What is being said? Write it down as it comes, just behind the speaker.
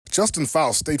Justin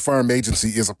Faust, State Farm Agency,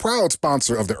 is a proud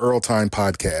sponsor of the Earl Time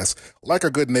podcast. Like a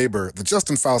good neighbor, the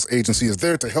Justin Faust Agency is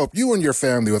there to help you and your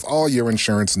family with all your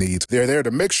insurance needs. They're there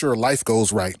to make sure life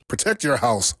goes right. Protect your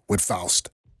house with Faust.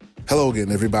 Hello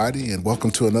again, everybody, and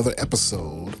welcome to another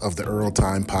episode of the Earl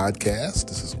Time podcast.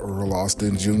 This is Earl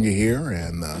Austin Jr. here,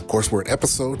 and of course, we're at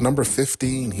episode number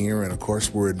 15 here, and of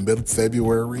course, we're in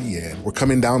mid-February, and we're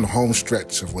coming down the home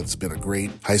stretch of what's been a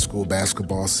great high school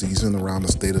basketball season around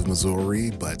the state of Missouri,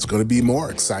 but it's going to be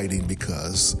more exciting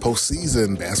because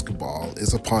postseason basketball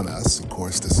is upon us. Of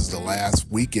course, this is the last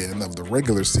weekend of the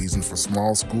regular season for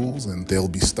small schools, and they'll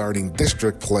be starting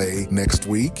district play next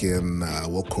week, and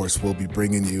we'll be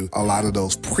bringing you a lot of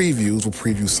those previews. We'll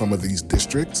preview some of these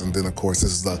districts. And then, of course,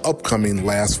 this is the upcoming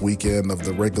last weekend of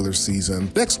the regular season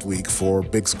next week for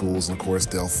big schools. And, of course,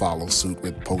 they'll follow suit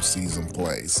with postseason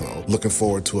play. So looking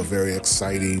forward to a very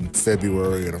exciting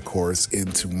February and, of course,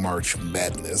 into March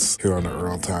Madness here on the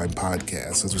Earl Time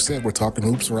podcast. As we said, we're talking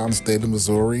hoops around the state of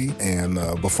Missouri. And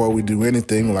before we do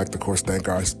anything, we'd like to, of course, thank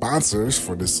our sponsors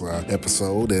for this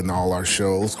episode and all our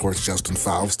shows. Of course, Justin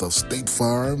Faust of State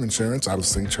Farm Insurance out of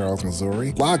St. Charles,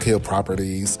 Missouri. Log Hill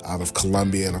Properties out of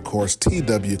Columbia, and of course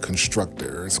TW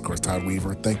Constructors. Of course, Todd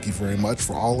Weaver, thank you very much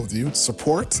for all of you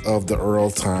support of the Earl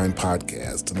Time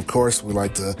podcast. And of course, we'd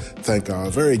like to thank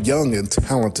our very young and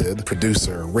talented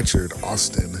producer, Richard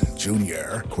Austin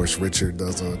Jr. Of course, Richard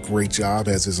does a great job,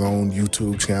 has his own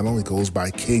YouTube channel. He goes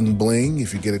by King Bling.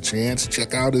 If you get a chance,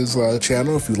 check out his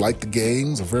channel if you like the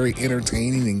games. A very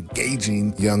entertaining,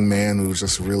 engaging young man who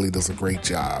just really does a great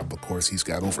job. Of course, he's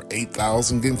got over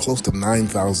 8,000, getting close to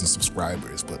 9,000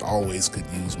 subscribers, but always could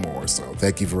use more. So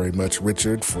thank you very much,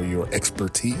 Richard, for your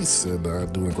expertise and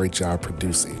doing a great job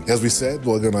producing. As we said,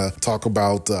 we're going to talk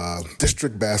about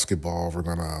district basketball. We're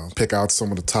going to pick out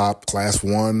some of the top Class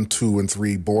 1, 2, and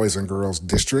 3 boys and girls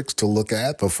districts to look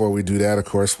at. Before we do that, of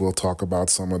course, we'll talk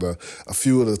about a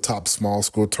few of the top small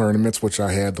school tournaments, which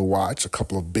I had to watch, a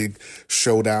couple of big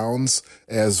showdowns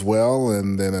as well.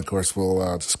 And then, of course,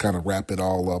 we'll just kind of wrap it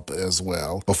all up as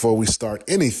well. Before we start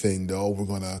anything, though, we're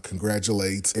going to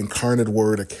congratulate Incarnate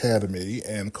Word Academy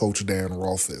and Coach Dan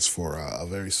Rolfes for a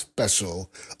very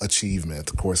special achievement.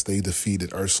 Of course, they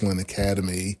defeated Ursuline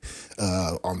Academy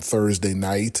on Thursday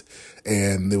night,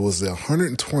 and it was the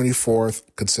 124th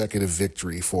consecutive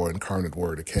victory for Incarnate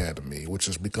Word Academy, which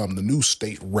has become the new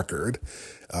state record.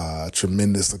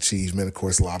 Tremendous achievement. Of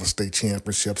course, a lot of state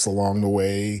championships along the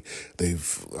way.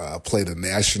 They've played a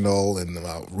national and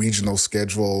regional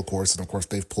schedule, of course, and of course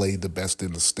they've played the best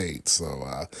in the state.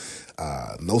 So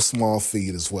no small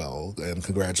feat as well. And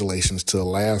congratulations to the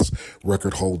last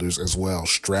record holders as well.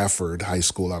 Stratford High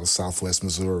School out of Southwest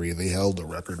Missouri. They held the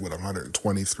record with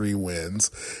 123 wins,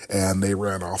 and they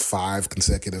ran off 5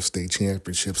 consecutive state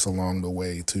championships along the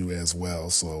way too as well.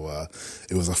 So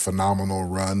it was a phenomenal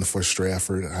run for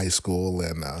Stratford High School,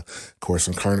 and of course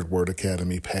Incarnate Word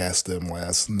Academy passed them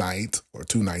last night or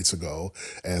 2 nights ago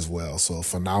as well. So a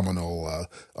phenomenal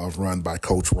run by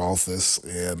Coach Rolfes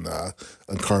and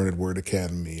Incarnate Word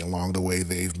Academy. Along the way,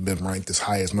 they've been ranked as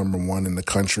high as number 1 in the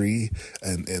country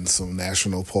and in some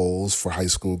national polls for high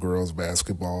school girls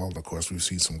basketball. And of course, we've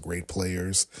seen some great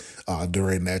players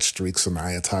during that streak.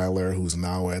 Sanaya Tyler, who's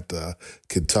now at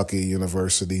Kentucky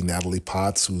University. Natalie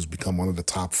Potts, who's become one of the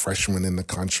top freshmen in the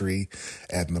country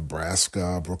at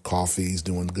Nebraska. Brooke Coffey's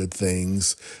doing good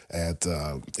things at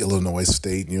Illinois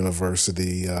State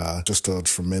University. Just a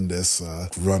tremendous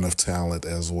run of talent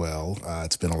as well.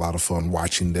 It's been a lot of fun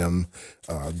watching them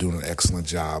doing an excellent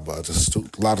job.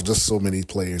 Just so many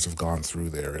players have gone through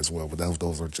there as well, but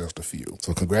those are just a few.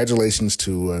 So congratulations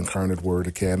to Incarnate Word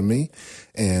Academy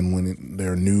and winning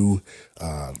their new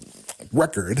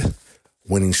record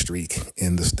winning streak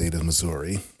in the state of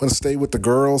Missouri. I'm going to stay with the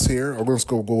girls here. I'm going to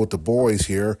go with the boys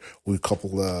here with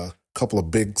a couple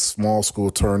of big small school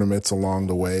tournaments along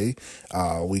the way.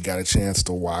 We got a chance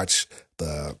to watch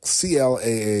the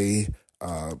CLAA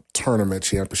tournament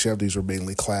championship. These were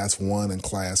mainly Class 1 and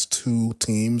Class 2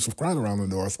 teams right around the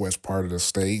northwest part of the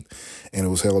state, and it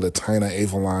was held at Tina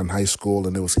Avalon High School,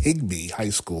 and it was Higbee High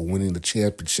School winning the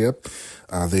championship.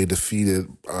 They defeated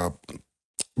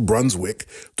Brunswick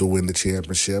to win the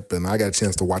championship, and I got a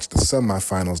chance to watch the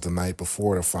semifinals the night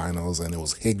before the finals, and it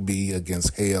was Higbee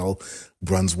against Hale,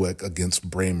 Brunswick against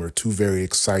Bramer. 2 very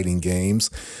exciting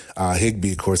games.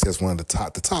 Higbee, of course, has one of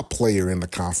the top player in the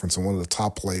conference and one of the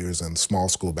top players in small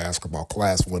school basketball,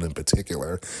 Class 1 in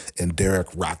particular, and Derek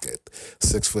Rocket.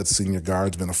 6-foot senior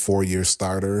guard's been a 4-year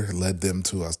starter, led them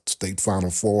to a state Final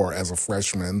Four as a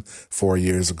freshman 4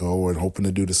 years ago, and hoping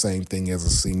to do the same thing as a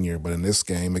senior. But in this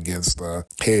game against Hale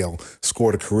Hale,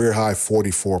 scored a career-high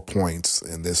 44 points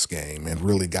in this game and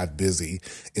really got busy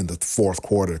in the fourth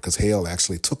quarter because Hale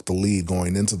actually took the lead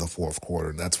going into the fourth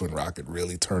quarter. That's when Rocket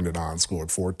really turned it on,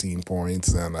 scored 14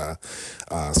 points and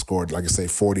scored, like I say,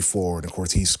 44. And, of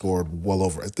course, he scored well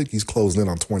over, I think he's closed in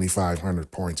on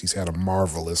 2,500 points. He's had a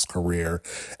marvelous career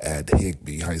at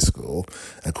Higbee High School.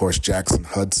 And, of course, Jackson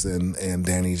Hudson and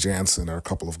Danny Jansen are a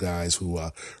couple of guys who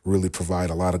really provide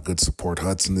a lot of good support.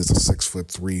 Hudson is a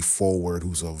 6'3" forward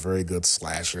who's a very good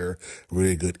slasher,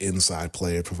 really good inside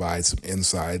player, provides some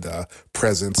inside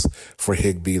presence for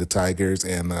Higbee, the Tigers.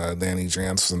 And Danny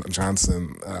Johnson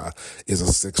is a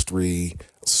 6'3"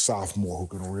 sophomore who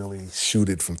can really shoot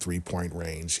it from three-point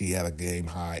range. He had a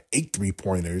game-high 8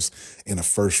 3-pointers in a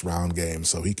first-round game,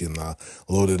 so he can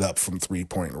load it up from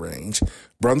three-point range.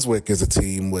 Brunswick is a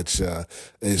team which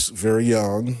is very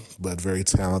young but very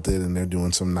talented, and they're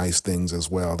doing some nice things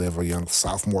as well. They have a young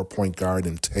sophomore point guard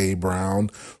in Tay Brown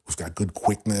who's got good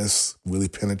quickness, really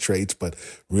penetrates, but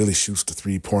really shoots the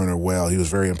three-pointer well. He was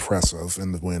very impressive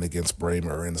in the win against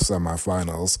Bramer in the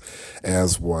semifinals,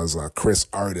 as was Chris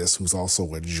Artis, who's also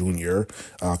a junior,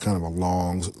 kind of a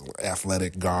long,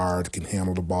 athletic guard, can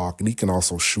handle the ball, and he can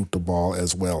also shoot the ball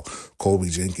as well. Colby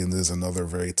Jenkins is another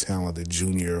very talented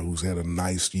junior who's had a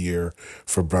nice year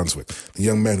for Brunswick. The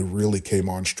young man who really came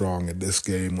on strong in this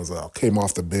game was came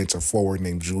off the bench, a forward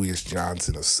named Julius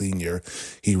Johnson, a senior.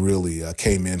 He really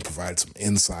came in, provided some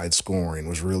inside scoring,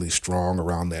 was really strong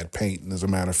around that paint, and as a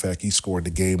matter of fact, he scored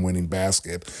the game-winning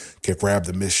basket, grabbed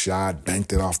the missed shot,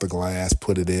 banked it off the glass,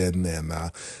 put it in, and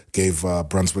gave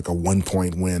Brunswick a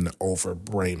 1-point win over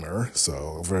Bramer.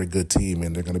 So a very good team,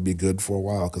 and they're going to be good for a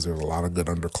while because there's a lot of good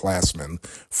underclassmen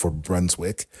for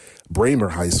Brunswick.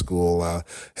 Bramer High School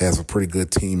has a pretty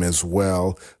good team as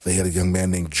well. They had a young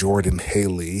man named Jordan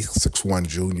Haley, 6'1"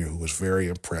 junior, who was very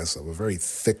impressive, a very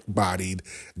thick-bodied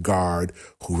guard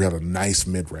who had a nice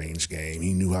mid-range game.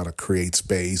 He knew how to create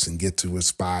space and get to his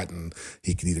spot, and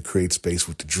he could either create space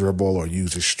with the dribble or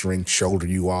use his strength, shoulder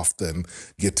you off, then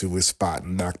get to his spot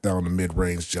and knock down the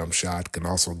mid-range jump shot, can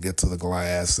also get to the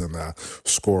glass and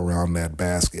score around that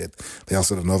basket. They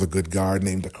also had another good guard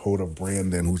named Dakota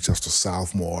Brandon, who's just a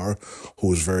sophomore, who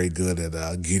was very good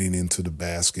at getting into the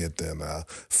basket and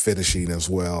finishing as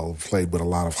well, played with a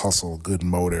lot of hustle, good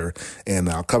motor. And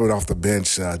coming off the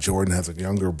bench, Jordan has a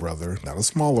younger brother, not a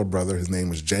smaller brother. His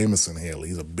name is Jamison Haley.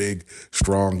 He's a big,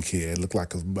 strong kid, looked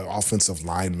like an offensive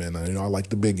lineman. I like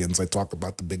the big ends. I talk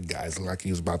about the big guys. Looked like he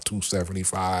was about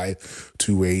 275,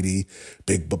 280,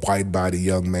 big, wide-body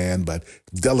young man, but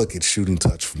delicate shooting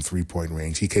touch from three-point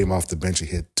range. He came off the bench and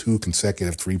hit 2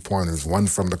 consecutive three-pointers, one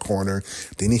from the corner.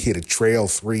 Then he hit a trail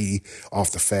 3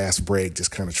 off the fast break,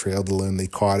 just kind of trailed the lane. They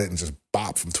caught it and just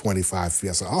bopped from 25 feet.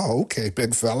 I said, oh, okay,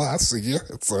 big fella, I see you.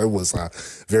 So it was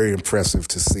very impressive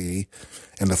to see.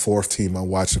 And the fourth team I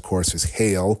watched, of course, is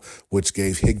Hale, which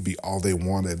gave Higbee all they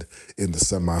wanted in the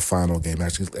semifinal game.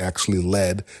 Actually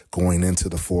led going into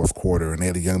the fourth quarter. And they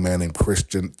had a young man named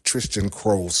Tristan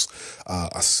Kroos,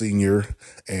 a senior,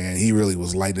 and he really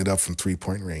was lighting it up from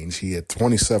three-point range. He had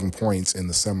 27 points in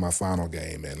the semifinal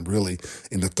game, and really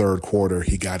in the third quarter,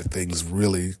 he got things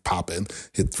really popping,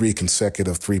 hit 3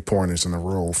 consecutive three-pointers in a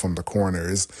row from the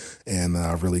corners, and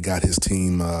really got his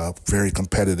team very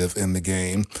competitive in the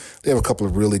game. They have a couple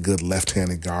of really good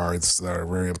left-handed guards that are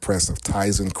very impressive.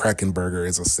 Tyson Krakenberger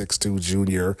is a 6'2"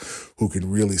 junior who can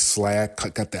really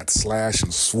got that slash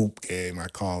and swoop game, I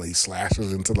call it. He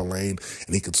slashes into the lane,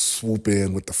 and he could swoop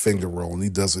in with the finger roll, and he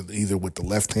does it either with the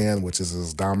left hand, which is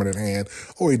his dominant hand,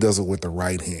 or he does it with the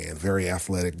right hand. Very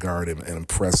athletic guard and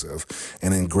impressive.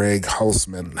 And then Greg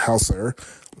Hesser,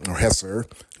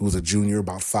 who was a junior,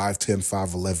 about 5'10",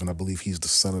 5'11". I believe he's the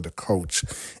son of the coach.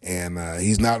 And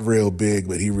he's not real big,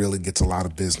 but he really gets a lot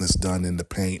of business done in the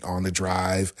paint on the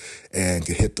drive and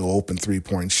can hit the open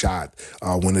three-point shot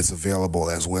when it's available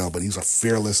as well. But he's a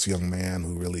fearless young man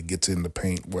who really gets in the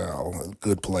paint well, a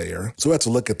good player. So we have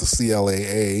to look at the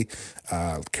CLAA,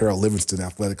 Carroll Livingston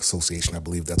Athletic Association. I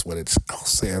believe that's what it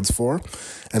stands for.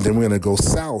 And then we're going to go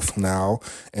south now,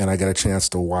 and I got a chance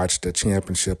to watch the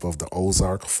championship of the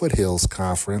Ozark Foothills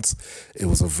Conference. It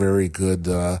was a very good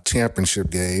championship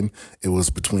game. It was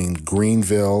between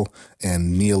Greenville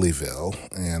and Neelyville,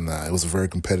 and it was a very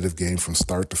competitive game from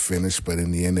start to finish, but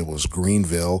in the end it was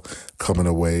Greenville coming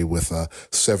away with a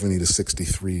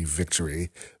 70-63 victory.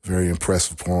 Very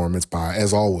impressive performance by,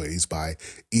 as always, by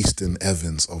Easton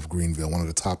Evans of Greenville, one of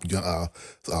the top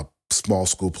small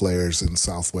school players in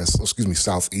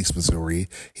Southeast Missouri.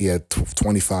 He had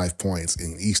 25 points,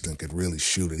 and Easton could really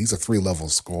shoot it. He's a 3-level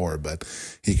scorer, but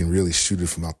he can really shoot it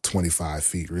from about 25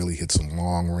 feet, really hit some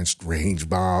long-range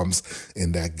bombs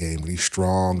in that game. But he's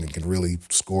strong and can really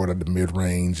score it at the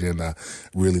mid-range, and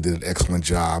really did an excellent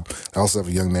job. I also have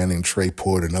a young man named Trey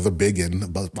Porter, another biggin,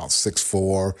 about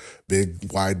 6'4",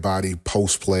 big, wide-body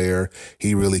post player.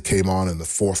 He really came on in the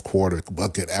fourth quarter,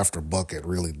 bucket after bucket,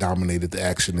 really dominated the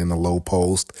action in the low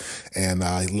post. And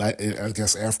I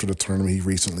guess after the tournament, he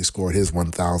recently scored his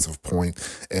 1,000th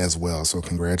point as well. So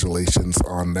congratulations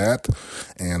on that.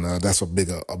 And that's a big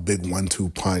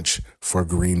 1-2 punch for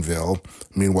Greenville.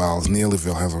 Meanwhile,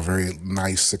 Neelyville has a very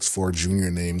nice 6'4"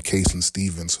 junior named Kason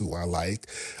Stevens, who I like.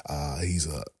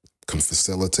 Can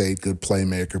facilitate, good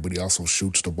playmaker, but he also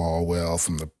shoots the ball well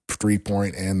from the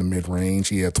 3-point and the mid-range.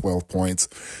 He had 12 points.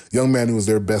 The young man who was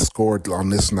their best scorer on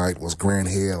this night was Grant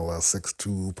Hale, a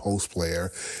 6'2" post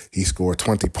player. He scored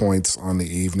 20 points on the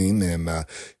evening, and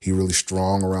he really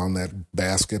strong around that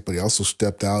basket, but he also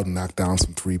stepped out and knocked down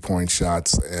some 3-point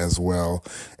shots as well.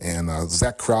 And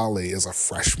Zach Crowley is a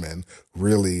freshman,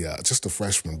 really just a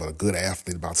freshman, but a good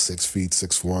athlete, about 6 feet,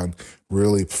 6'1",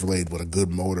 really played with a good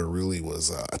motor, really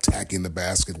was attacking the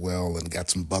basket well and got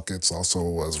some buckets, also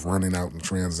was running out in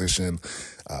transition.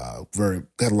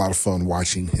 Had a lot of fun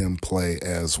watching him play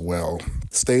as well.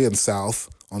 Staying south,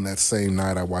 on that same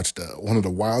night, I watched one of the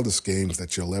wildest games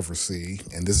that you'll ever see,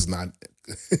 and this is not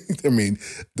I mean,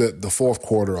 the fourth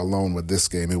quarter alone with this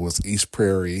game, it was East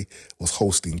Prairie was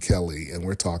hosting Kelly, and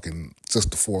we're talking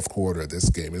just the fourth quarter of this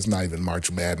game. It's not even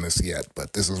March Madness yet,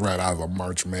 but this is right out of a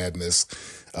March Madness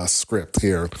script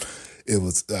here. It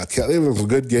was Kelly. It was a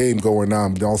good game going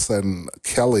on, but all of a sudden,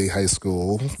 Kelly High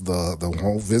School, the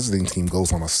whole visiting team,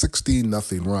 goes on a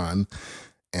 16-0 run,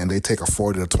 and they take a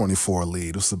 40-24 lead.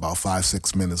 It was about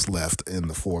 5-6 minutes left in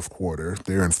the fourth quarter.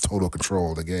 They're in total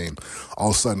control of the game. All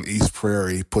of a sudden, East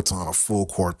Prairie puts on a full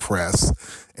court press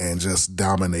and just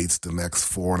dominates the next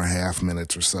 4.5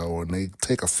 minutes or so. And they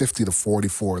take a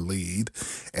 50-44 lead,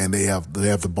 and they have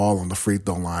the ball on the free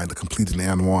throw line to complete an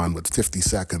and one with 50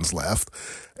 seconds left,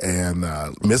 and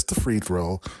missed the free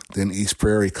throw. Then East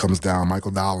Prairie comes down.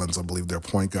 Michael Dollins, I believe their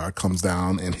point guard, comes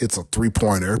down and hits a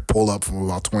three-pointer, pull up from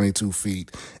about 22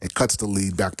 feet, and cuts the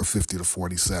lead back to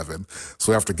 50-47.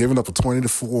 So after giving up a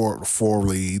 20-4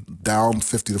 lead, down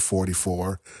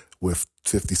 50-44 with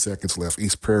 50 seconds left,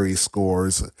 East Prairie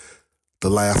scores the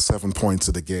last 7 points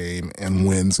of the game and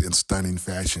wins in stunning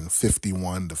fashion,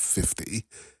 51-50.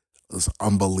 It was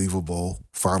unbelievable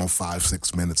final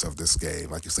 5-6 minutes of this game.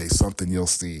 Like you say, something you'll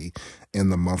see in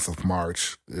the month of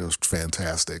March. It was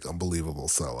fantastic, unbelievable.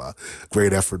 So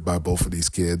great effort by both of these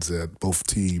kids and both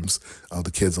teams,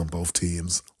 the kids on both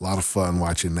teams. A lot of fun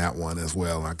watching that one as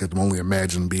well. I could only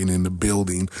imagine being in the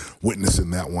building, witnessing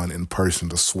that one in person,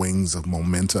 the swings of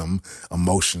momentum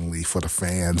emotionally for the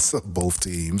fans of both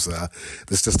teams.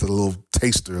 It's just a little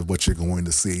taster of what you're going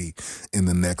to see in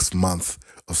the next month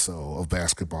or so of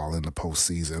basketball in the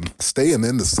postseason. Staying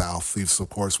in the South, of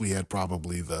course, we had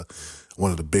probably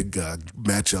one of the big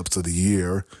matchups of the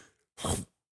year.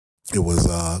 It was,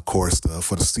 of course,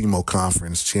 for the SEMO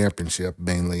Conference Championship.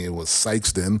 Mainly, it was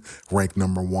Sikeston, ranked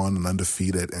number 1 and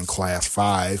undefeated in Class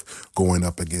 5, going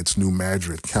up against New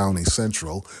Madrid County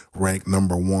Central, ranked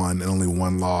number 1 and only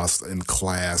one loss in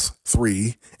Class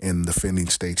 3, and defending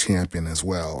state champion as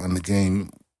well. And the game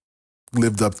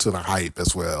lived up to the hype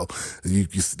as well.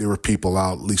 There were people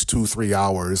out at least 2-3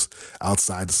 hours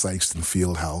outside the Sikeston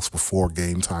field house before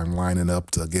game time lining up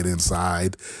to get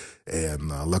inside. And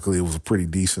luckily it was a pretty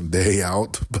decent day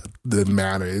out, but it didn't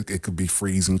matter. It could be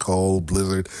freezing cold,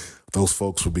 blizzard. Those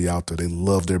folks would be out there. They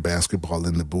love their basketball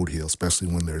in the Boot Hill, especially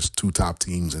when there's 2 top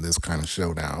teams in this kind of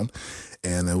showdown.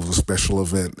 And it was a special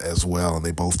event as well.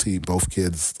 And both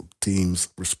teams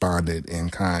responded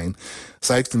in kind.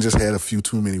 Sikeston just had a few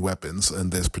too many weapons in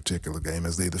this particular game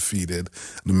as they defeated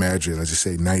New Madrid, as you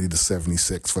say,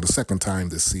 90-76 for the second time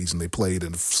this season. They played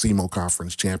in the SEMO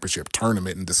Conference Championship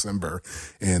tournament in December,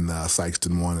 and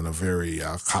Sikeston won in a very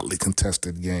hotly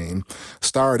contested game.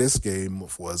 Star of this game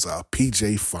was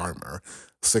P.J. Farmer,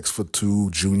 6'2"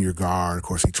 junior guard. Of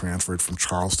course, he transferred from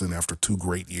Charleston after 2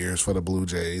 great years for the Blue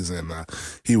Jays, and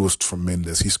he was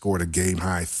tremendous. He scored a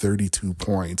game-high 32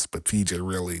 points, but PJ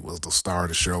really was the star of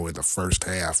the show in the first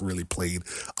half, really played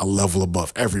a level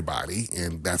above everybody,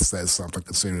 and that says something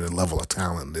considering the level of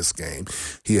talent in this game.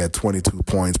 He had 22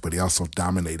 points, but he also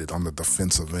dominated on the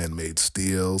defensive end, made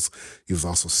steals. He was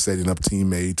also setting up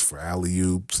teammates for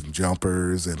alley-oops and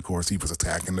jumpers, and, of course, he was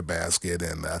attacking the basket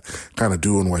and kind of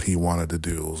doing what he wanted to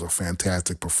do. It was a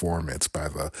fantastic performance by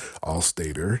the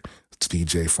All-Stater,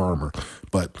 P.J. Farmer.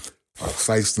 But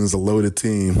Sykeston's a loaded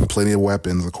team, plenty of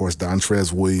weapons. Of course,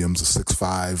 Dontrez Williams, a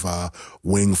 6'5"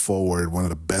 wing forward, one of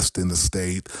the best in the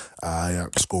state,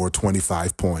 scored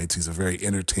 25 points. He's a very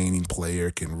entertaining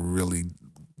player, can really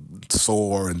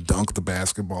soar and dunk the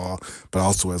basketball, but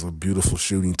also has a beautiful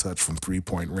shooting touch from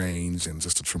three-point range and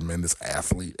just a tremendous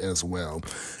athlete as well.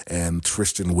 And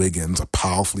Tristan Wiggins, a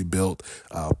powerfully built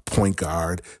point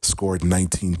guard, scored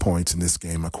 19 points in this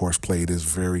game. Of course, played his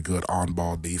very good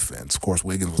on-ball defense. Of course,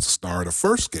 Wiggins was the star of the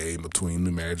first game between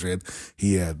New Madrid.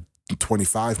 He had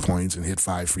 25 points and hit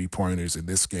 5 3-pointers in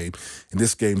this game. In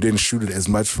this game, didn't shoot it as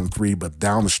much from three, but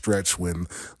down the stretch when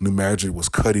New Madrid was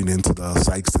cutting into the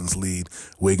Sykeston's lead,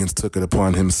 Wiggins took it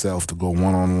upon himself to go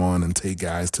one-on-one and take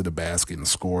guys to the basket and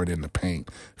score it in the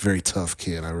paint. Very tough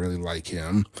kid. I really like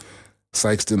him.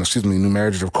 New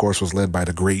Madrid, of course, was led by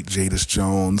the great Jadis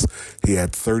Jones. He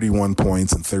had 31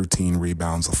 points and 13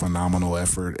 rebounds, a phenomenal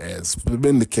effort, as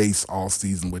been the case all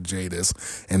season with Jadis,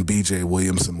 and B.J.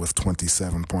 Williamson with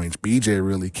 27 points. B.J.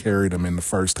 really carried them in the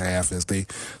first half as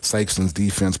Sykeston's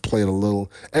defense played a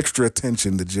little extra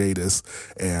attention to Jadis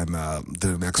and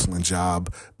did an excellent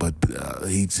job, but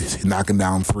he's knocking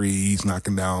down threes,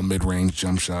 knocking down mid-range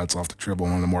jump shots off the dribble,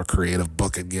 one of the more creative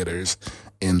bucket getters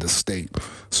in the state.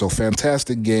 So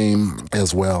fantastic game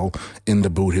as well in the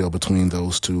Boot Hill between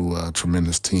those two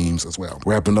tremendous teams as well.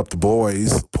 Wrapping up the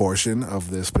boys portion of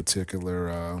this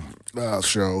particular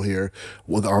show here.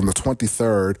 On the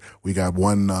 23rd, we got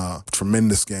one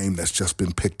tremendous game that's just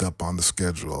been picked up on the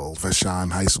schedule.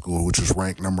 Vashon High School, which is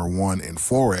ranked number 1 in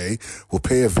 4A, will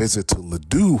pay a visit to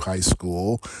Ladue High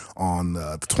School on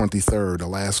the 23rd, the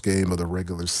last game of the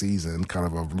regular season, kind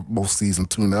of a most-season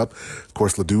tune-up. Of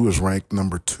course, Ladue is ranked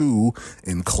number 2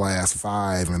 in Class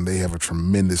 5, and they have a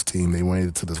tremendous team. They went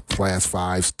into the Class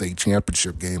 5 state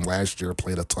championship game last year,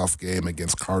 played a tough game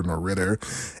against Cardinal Ritter,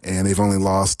 and they've only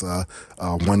lost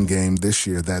one game this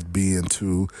year, that being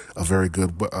to a very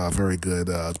good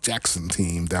Jackson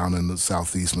team down in the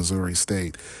southeast Missouri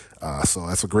State. So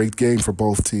that's a great game for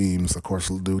both teams. Of course,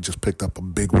 Ladue just picked up a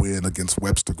big win against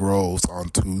Webster Groves on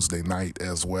Tuesday night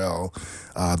as well.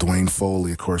 Dwayne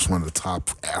Foley, of course, one of the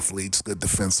top athletes, good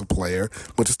defensive player,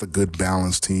 but just a good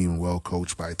balanced team, well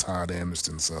coached by Todd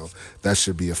Anderson. So that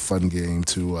should be a fun game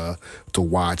to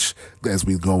watch as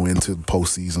we go into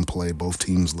postseason play. Both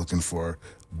teams looking for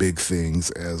big things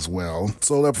as well.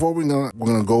 So before we're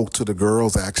gonna go to the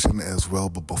girls action as well,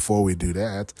 but before we do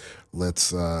that,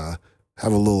 let's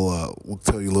have a little, we'll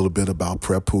tell you a little bit about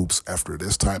Prep Hoops after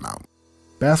this timeout.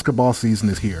 Basketball season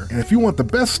is here, and if you want the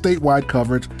best statewide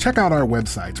coverage, check out our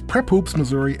websites, Prep Hoops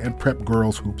Missouri and Prep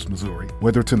Girls Hoops Missouri.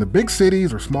 Whether it's in the big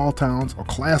cities or small towns or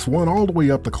Class 1 all the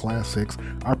way up to Class 6,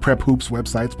 our Prep Hoops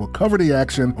websites will cover the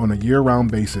action on a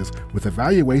year-round basis with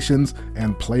evaluations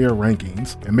and player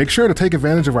rankings. And make sure to take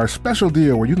advantage of our special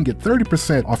deal where you can get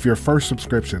 30% off your first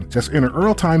subscription. Just enter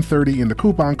EarlTime30 in the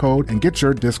coupon code and get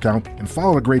your discount, and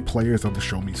follow the great players of the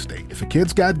Show Me State. If a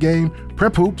kid's got game,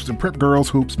 Prep Hoops and Prep Girls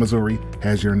Hoops Missouri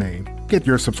has your name. Get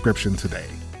your subscription today.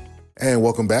 And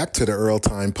welcome back to the Earl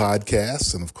Time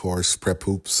Podcast, and of course, Prep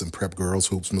Hoops and Prep Girls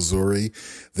Hoops Missouri.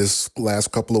 This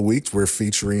last couple of weeks, we're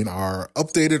featuring our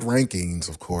updated rankings.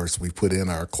 Of course, we put in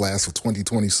our class of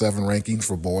 2027 rankings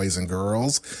for boys and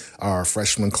girls, our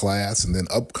freshman class, and then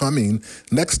upcoming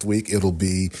next week, it'll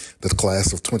be the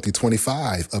class of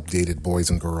 2025 updated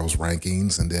boys and girls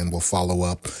rankings, and then we'll follow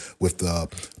up with the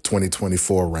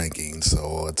 2024 rankings.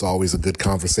 So it's always a good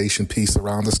conversation piece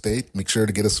around the state. Make sure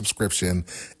to get a subscription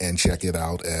and check it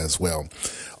out as well.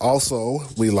 Also,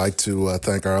 we like to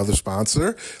thank our other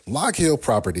sponsor, Log Hill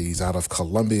Properties out of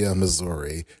Columbia,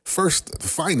 Missouri. First, the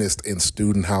finest in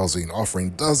student housing,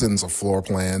 offering dozens of floor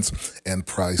plans and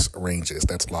price ranges.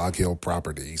 That's Log Hill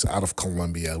Properties out of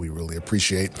Columbia. We really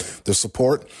appreciate the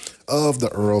support of the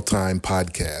Earl Time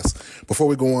Podcast. Before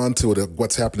we go on to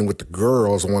what's happening with the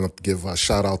girls, I want to give a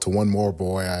shout out to one more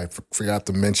boy I forgot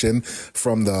to mention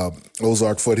from the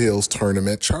Ozark Foothills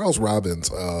tournament. Charles Robbins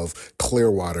of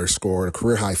Clearwater scored a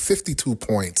career-high 52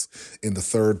 points in the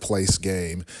third place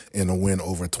game in a win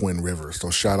over Twin Rivers. So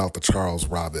shout out to Charles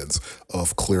Robbins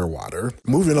of Clearwater.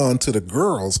 Moving on to the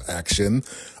girls action.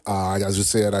 As you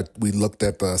said, we looked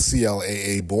at the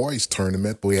CLAA boys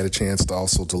tournament, but we had a chance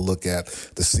to look at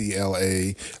the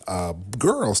CLA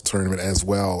girls tournament as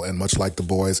well. And much like the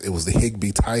boys, it was the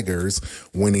Higbee Tigers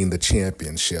winning the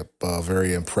championship.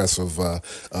 Very impressive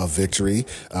victory.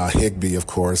 Higbee, of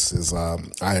course, is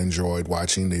I enjoyed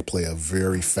watching. They play a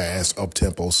very fast,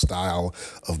 up-tempo style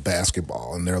of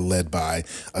basketball, and they're led by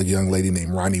a young lady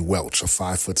named Ronnie Welch, a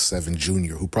 5'7"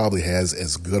 junior, who probably has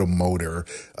as good a motor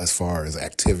as far as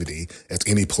activity activity as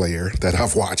any player that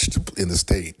I've watched in the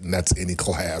state, and that's any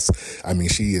class. I mean,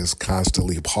 she is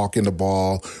constantly hawking the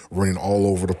ball, running all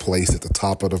over the place at the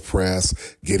top of the press,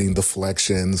 getting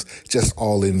deflections, just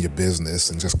all in your business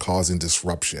and just causing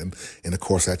disruption. And of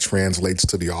course, that translates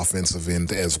to the offensive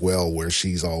end as well, where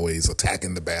she's always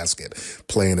attacking the basket,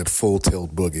 playing at full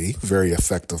tilt boogie, very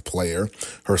effective player.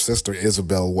 Her sister,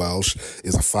 Isabel Welsh,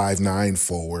 is a 5'9"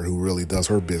 forward who really does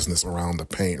her business around the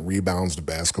paint, rebounds the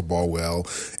basketball well,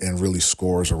 and really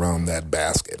scores around that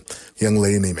basket. A young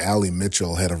lady named Allie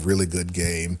Mitchell had a really good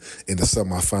game in the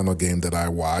semifinal game that I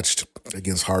watched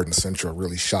against Hardin Central,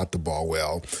 really shot the ball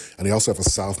well. And they also have a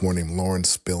sophomore named Lauren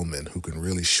Spillman who can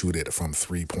really shoot it from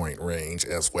three-point range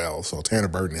as well. So Tanner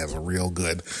Burton has a real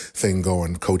good thing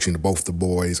going, coaching both the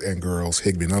boys and girls.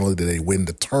 Higbee, not only did they win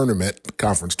the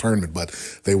conference tournament, but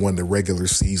they won the regular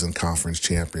season conference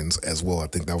champions as well. I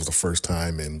think that was the first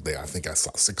time I think I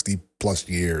saw 60 plus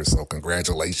years. So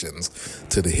congratulations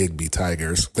to the Higbee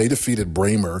Tigers. They defeated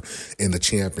Bramer in the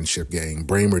championship game.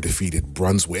 Bramer defeated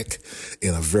Brunswick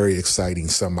in a very exciting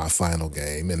semifinal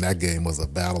game. And that game was a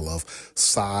battle of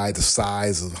the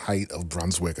size and height of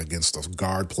Brunswick against the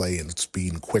guard play and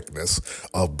speed and quickness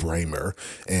of Bramer.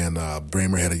 And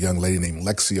Bramer had a young lady named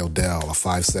Lexi Odell, a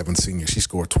 5'7" senior. She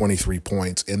scored 23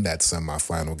 points in that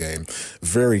semifinal game.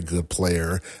 Very good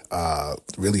player.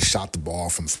 Really shot the ball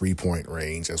from three-point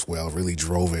range as well. Really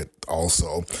drove it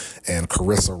also. And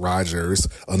Carissa Rogers,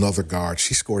 another guard,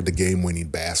 she scored the game-winning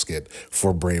basket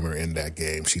for Bramer in that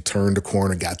game. She turned the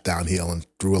corner, got downhill, and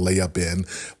threw a layup in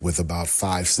with about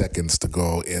 5 seconds to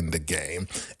go in the game.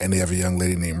 And they have a young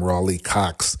lady named Raleigh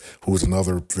Cox, who is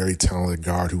another very talented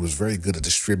guard who was very good at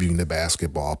distributing the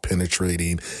basketball,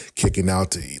 penetrating, kicking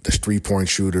out the three-point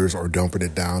shooters or dumping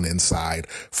it down inside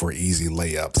for easy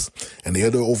layups. And they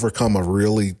had to overcome a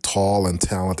really tall and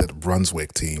talented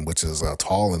Brunswick team, which is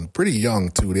tall and pretty young,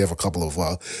 too. They have a couple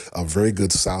of very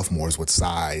good sophomores with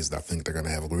size. I think they're going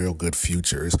to have real good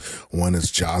futures. One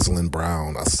is Jocelyn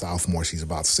Brown, a sophomore. She's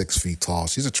about 6 feet tall.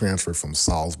 She's a transfer from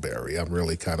Salisbury. I'm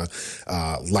really kind of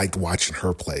liked watching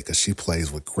her play because she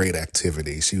plays with great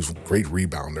activity. She was a great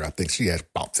rebounder. I think she had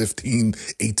about 15,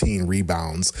 18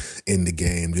 rebounds in the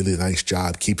game. Really nice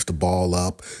job. Keeps the ball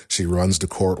up. She runs the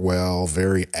court well,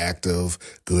 very active,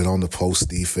 good on the post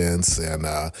defense, and,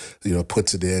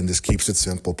 puts it in, just keeps it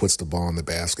simple, puts the ball in the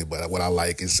basket. But what I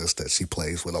like is just that she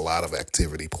plays with a lot of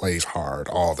activity, plays hard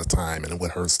all the time, and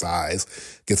with her size,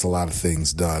 gets a lot of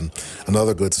things done.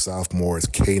 Another good sophomore is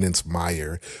Cadence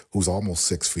Meyer, who's almost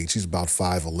 6 feet. She's about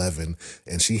 5'11",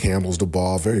 and she handles the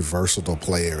ball, very versatile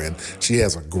player, and she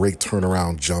has a great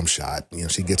turnaround jump shot.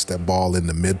 She gets that ball in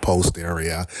the mid-post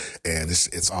area, and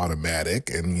it's automatic,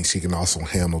 and she can also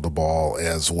handle the ball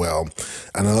as well.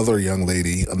 And another young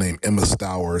lady named Emma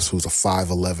Stowers, who's a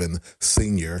 5'11"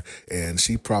 senior, and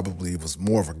she probably was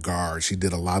more of a guard. She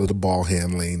did a lot of the ball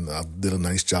handling, did a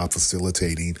nice job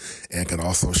facilitating, and can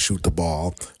also shoot the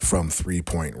ball from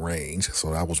three-point range.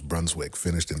 So that was Brunswick,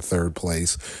 finished in third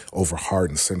place over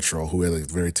Hardin Central, who had a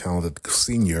very talented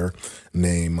senior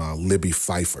named Libby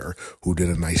Pfeiffer, who did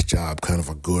a nice job, kind of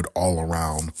a good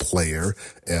all-around player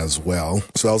as well.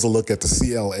 So that was a look at the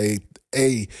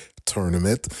CLA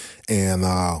tournament, and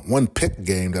one pick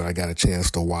game that I got a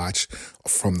chance to watch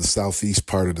from the southeast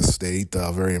part of the state.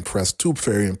 Two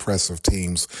very impressive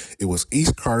teams. It was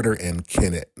East Carter and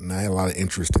Kennett, and I had a lot of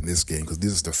interest in this game because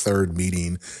this is the third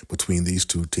meeting between these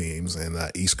two teams. And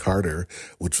East Carter,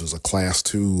 which was a Class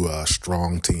 2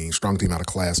 strong team out of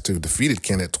Class 2, defeated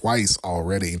Kennett twice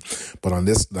already. But on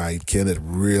this night, Kennett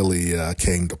really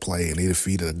came to play, and they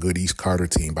defeated a good East Carter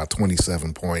team by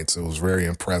 27 points. It was very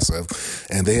impressive,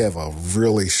 and they have a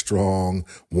really strong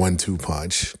 1-2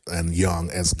 punch, and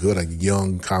as good a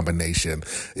young combination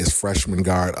is freshman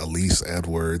guard Elise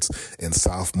Edwards and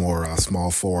sophomore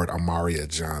small forward Amaria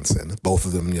Johnson. Both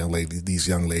of them, these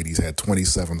young ladies had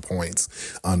 27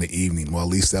 points on the evening. Well,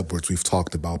 Elise Edwards we've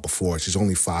talked about before. She's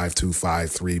only 5'2",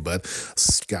 5'3", but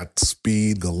got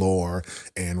speed galore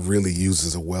and really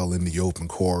uses it well in the open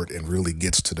court and really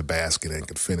gets to the basket and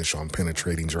can finish on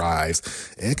penetrating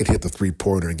drives and can hit the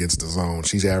three-pointer against the zone.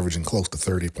 She's averaging close to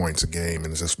 30 points a game and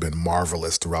has just been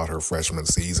marvelous throughout her freshman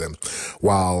season.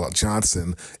 While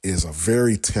Johnson is a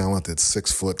very talented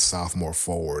 6-foot sophomore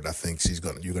forward. I think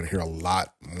you're going to hear a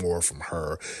lot more from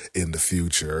her in the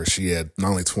future. She had not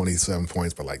only 27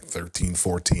 points, but like 13,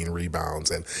 14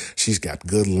 rebounds, and she's got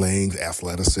good length,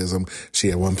 athleticism. She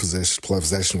had one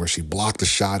possession where she blocked a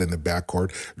shot in the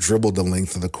backcourt, dribbled the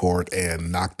length of the court,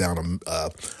 and knocked down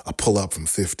a pull-up from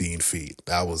 15 feet.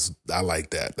 I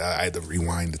like that. I had to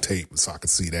rewind the tape so I could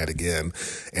see that again.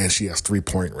 And she has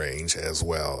three-point range as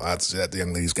well. That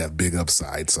young lady's got big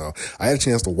upside. So I had a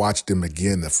chance to watch them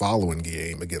again the following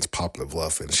game against Poplar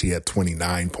Bluff, and she had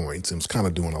 29 points and was kind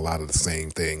of doing a lot of the same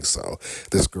things. So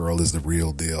this girl is the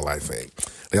real deal, I think.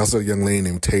 They also had a young lady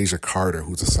named Tasia Carter,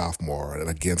 who's a sophomore, and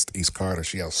against East Carter,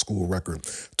 she has a school record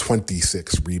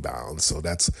 26 rebounds. So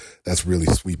that's really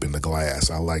sweeping the glass.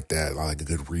 I like that. I like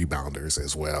good rebounders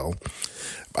as well.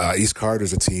 East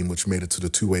Carter's a team which made it to the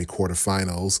 2A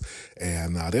quarterfinals,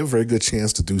 and they have a very good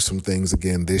chance to do some things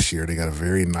again this year. They got a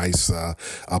very nice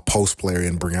post player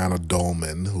in Brianna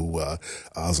Dolman, who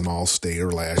was an all-stater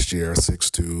last year,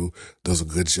 6'2", does a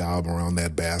good job around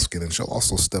that basket, and she'll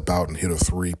also step out and hit a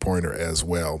three-pointer as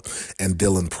well. And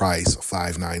Dylan Price, a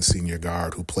 5'9" senior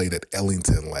guard who played at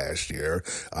Ellington last year,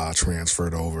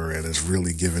 transferred over and is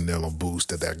really giving them a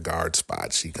boost at that guard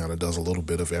spot. She kind of does a little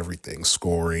bit of everything,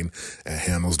 scoring and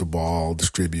handles the ball,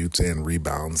 distributes, and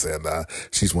rebounds, and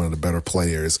she's one of the better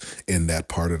players in that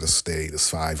part of the state.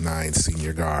 This 5'9"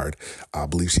 senior guard. I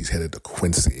believe she's headed to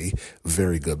Quincy.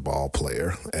 Very good ball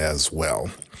player as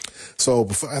well. So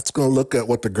let's go look at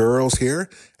what the girls here,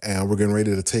 and we're getting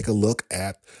ready to take a look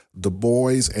at the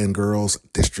boys and girls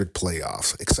district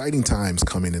playoffs. Exciting times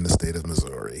coming in the state of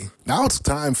Missouri. Now it's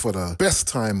time for the best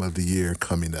time of the year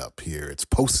coming up here. It's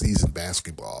postseason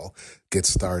basketball. Gets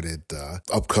started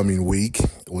upcoming week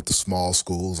with the small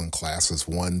schools and classes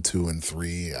 1, 2, and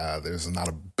 3. There's not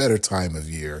a better time of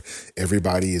year.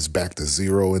 Everybody is back to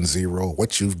 0-0.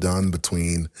 What you've done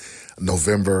between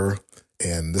November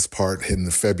and this part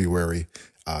hitting February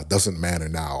doesn't matter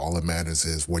now. All that matters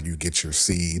is when you get your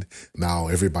seed. Now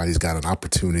everybody's got an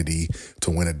opportunity to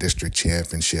win a district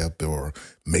championship or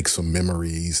make some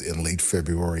memories in late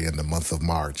February and the month of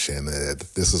March. And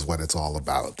this is what it's all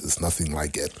about. There's nothing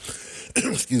like it.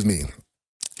 Excuse me.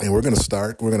 And we're going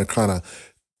to kind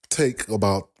of take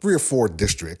about 3 or 4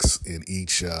 districts in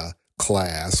each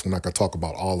class. We're not going to talk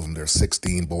about all of them. There's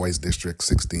 16 boys districts,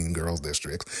 16 girls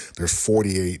districts. There's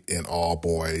 48 in all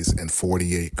boys and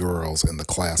 48 girls in the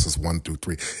classes 1 through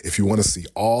 3. If you want to see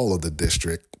all of the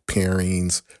district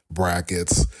pairings,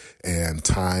 brackets, and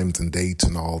times and dates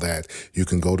and all that, you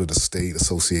can go to the state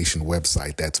association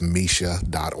website. That's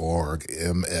MSHSAA.org,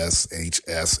 MSHSAA.org,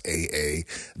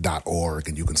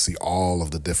 and you can see all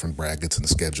of the different brackets and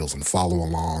schedules and follow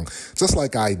along just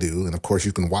like I do. And of course,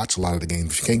 you can watch a lot of the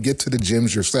games. If you can't get to the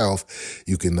gyms yourself,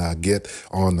 you can get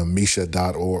on the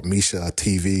MSHA.org, MSHA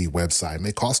TV website. It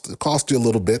may cost you a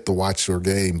little bit to watch your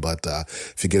game, but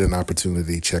if you get an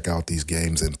opportunity, check out these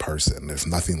games in person. There's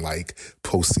nothing like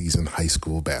postseason high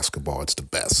school basketball. It's the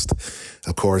best.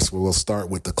 Of course, we will start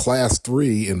with the Class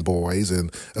 3 in boys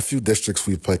and a few districts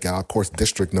we pick out. Of course,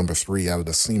 District number 3 out of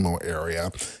the SEMO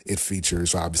area. It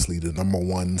features, obviously, the number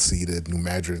 1 seeded New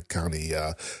Madrid County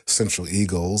Central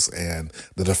Eagles and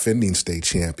the defending state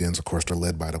champions. Of course, they're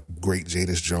led by the great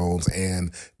Jadis Jones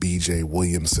and B.J.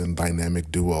 Williamson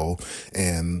dynamic duo.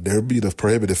 And they'll be the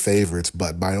prohibitive favorites,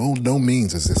 but by no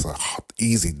means is this a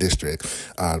easy district.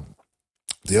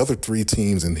 The other 3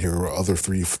 teams in here, or other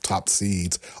 3 top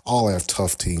seeds, all have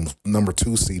tough teams. Number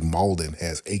 2 seed Malden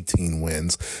has 18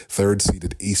 wins. 3rd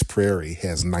seeded East Prairie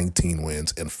has 19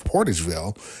 wins. And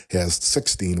Portageville has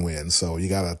 16 wins. So you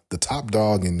got the top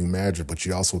dog in New Madrid, but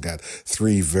you also got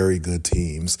 3 very good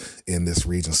teams in this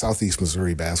region. Southeast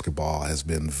Missouri basketball has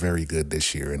been very good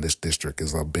this year, and this district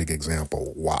is a big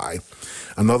example why.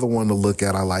 Another one to look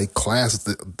at, I like Class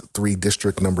 3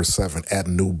 District number 7 at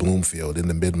New Bloomfield in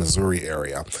the mid-Missouri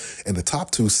area. And the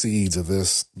top 2 seeds of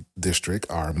this district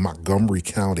are Montgomery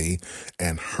County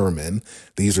and Herman.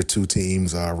 These are 2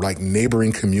 teams like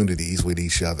neighboring communities with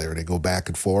each other. They go back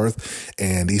and forth,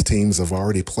 and these teams have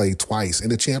already played twice in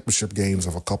the championship games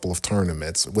of a couple of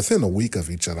tournaments within a week of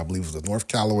each other. I believe it was the North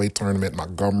Callaway tournament,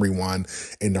 Montgomery won.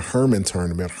 In the Herman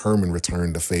tournament, Herman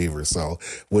returned the favor. So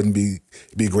wouldn't be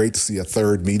great to see a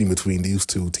third meeting between these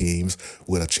 2 teams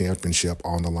with a championship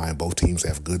on the line. Both teams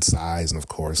have good size, and of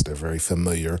course, they're very familiar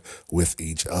with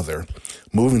each other.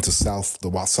 Moving to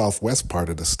the southwest part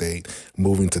of the state,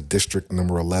 moving to District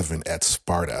number 11 at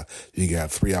Sparta. You got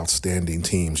 3 outstanding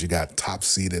teams. You got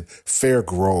top-seeded Fair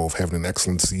Grove having an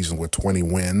excellent season with 20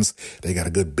 wins. They got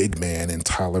a good big man in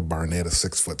Tyler Barnett, a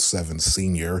 6'7"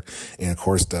 senior. And, of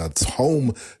course, the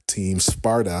home team,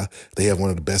 Sparta, they have one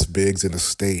of the best bigs in the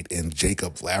state in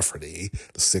Jacob Lafferty,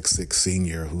 the 6'6"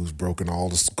 senior who's broken all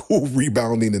the school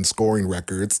rebounding and scoring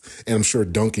records, and I'm sure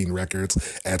dunking records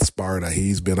at Sparta.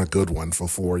 He's been a good one for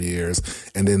 4 years.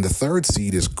 And then the 3rd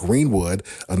seed is Greenwood,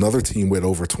 another team with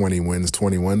over 20 wins,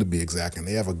 21 to be exact, and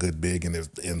they have a good big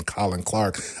in Colin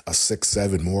Clark, a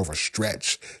 6'7", more of a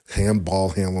stretch, handball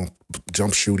handling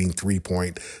jump shooting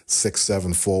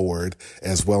 3.67 forward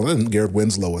as well. And Garrett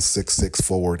Winslow is 6'6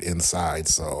 forward inside.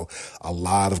 So a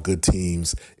lot of good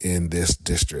teams in this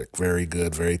district. Very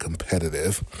good, very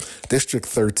competitive. District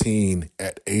 13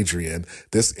 at Adrian.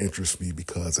 This interests me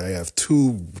because I have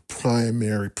two prime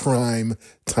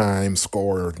time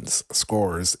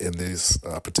scorers in this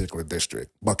particular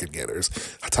district, bucket getters.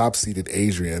 Top seeded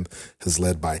Adrian is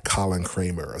led by Colin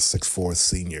Kramer, a 6'4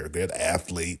 senior, good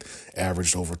athlete,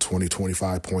 averaged over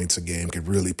 25 points a game, could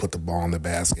really put the ball in the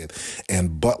basket.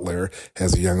 And Butler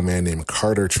has a young man named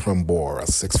Carter Trumbore, a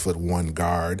 6'1"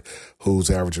 guard who's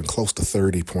averaging close to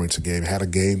 30 points a game, had a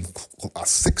game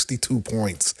 62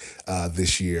 points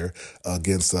this year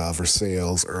against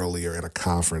Versailles earlier in a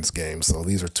conference game. So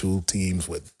these are two teams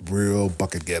with real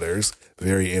bucket getters,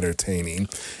 very entertaining.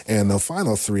 And the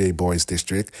final 3A boys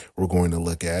district we're going to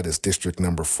look at is district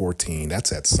number 14.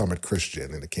 That's at Summit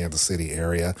Christian in the Kansas City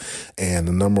area. And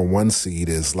the number 1 seed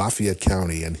is Lafayette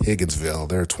County and Higginsville.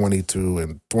 They're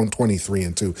 23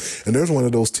 and 2. And there's one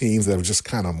of those teams that have just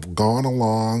kind of gone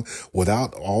along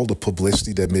without all the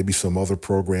publicity that maybe some other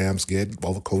programs get.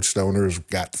 Well, the Coach Stoner's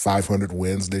got 500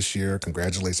 wins this year.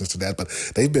 Congratulations to that. But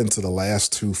they've been to the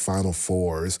last 2 Final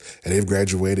Fours, and they've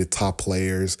graduated top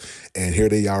players. And here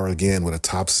they are again with a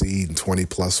top seed and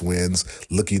 20-plus wins,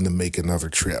 looking to make another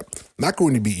trip. Not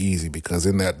going to be easy because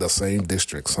in the same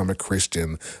district, Summit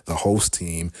Christian, the host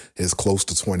team, is close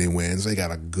to 20 wins. They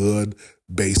got a good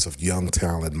base of young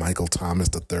talent. Michael Thomas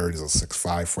III is a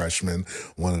 6'5 freshman,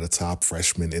 one of the top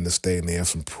freshmen in the state, and they have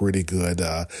some pretty good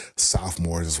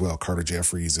sophomores as well. Carter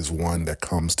Jeffries is one that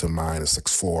comes to mind, a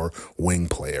 6'4 wing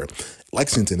player.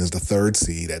 Lexington is the 3rd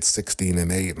seed at 16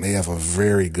 and 8, and they have a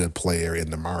very good player in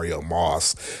the Mario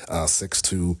Moss,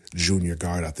 6'2 junior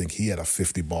guard. I think he had a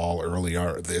 50 ball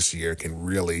earlier this year, can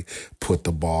really put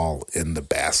the ball in the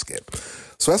basket.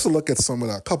 So let's look at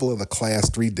a couple of the Class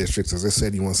 3 districts. As I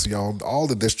said, you want to see all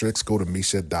the districts, go to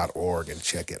misha.org and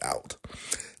check it out.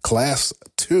 Class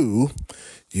 2,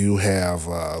 you have,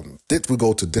 we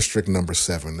go to district number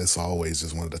 7. This always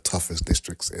is one of the toughest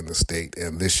districts in the state,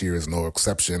 and this year is no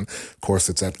exception. Of course,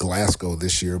 it's at Glasgow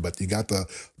this year, but you got the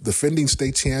defending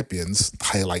state champions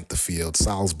highlight the field,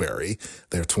 Salisbury.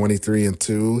 They're 23 and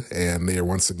 2, and they are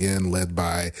once again led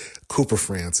by Cooper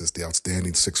Francis, the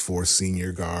outstanding 6'4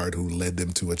 senior guard who led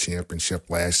them to a championship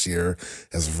last year,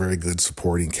 has a very good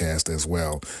supporting cast as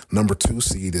well. Number 2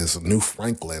 seed is New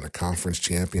Franklin, a conference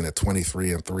champion at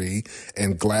 23 and 3,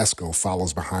 and Glasgow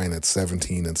follows behind at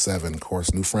 17 and 7. Of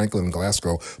course, New Franklin and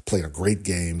Glasgow played a great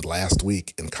game last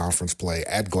week in conference play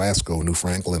at Glasgow. New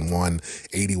Franklin won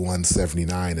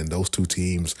 81-79, and those two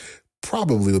teams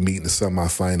probably will meet in the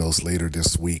semifinals later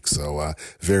this week. So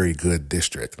very good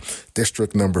district.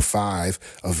 District number 5,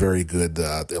 a very good,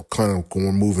 they'll kind of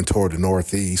moving toward the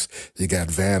northeast. You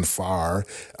got Van Far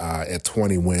at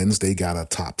 20 wins. They got a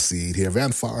top seed here.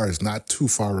 Van Far is not too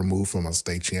far removed from a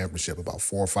state championship about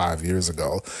 4 or 5 years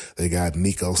ago. They got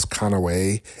Nikos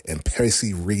Conaway and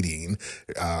Pacey Reading,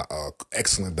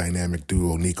 excellent dynamic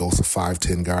duo. Nikos a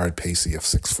 5'10 guard, Pacey a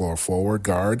 6'4 forward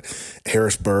guard.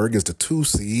 Harrisburg is the 2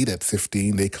 seed at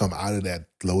 15. They come out of that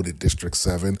loaded District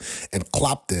 7. And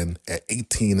Clopton at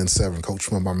 18 and 7, coached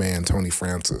by my man Tony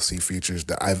Francis. He features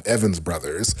the Evans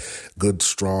brothers, good,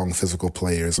 strong physical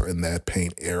players in that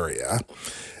paint area.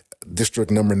 District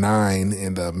number 9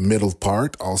 in the middle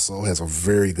part also has a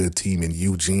very good team in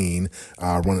Eugene.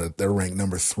 They're ranked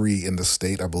number 3 in the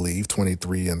state, I believe,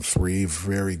 23 and 3.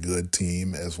 Very good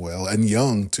team as well. And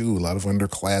young, too. A lot of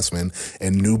underclassmen.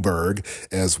 And Newburgh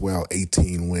as well,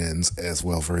 18 wins as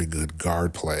well. Very good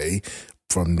guard play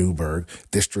from Newburgh.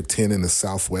 District 10 in the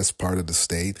southwest part of the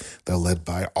state. They're led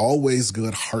by always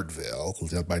good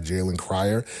Hartville, led by Jalen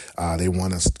Cryer. They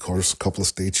won, of course, a couple of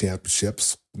state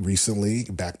championships recently,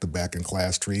 back-to-back in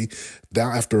Class 3.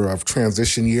 Down after a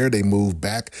transition year, they moved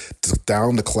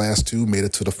down to Class 2, made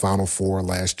it to the Final Four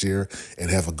last year, and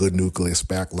have a good nucleus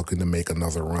back looking to make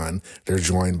another run. They're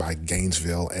joined by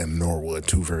Gainesville and Norwood,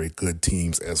 2 very good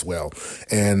teams as well.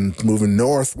 And moving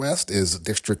northwest is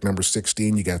District number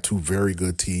 16. You got 2 very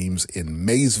good teams in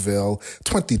Maysville,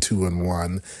 22 and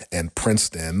 1, and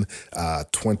Princeton,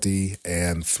 20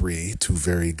 and 3. 2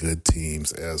 very good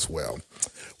teams as well.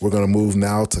 We're going to move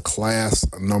now to class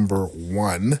number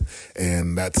 1,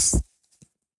 and that's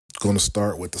going to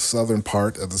start with the southern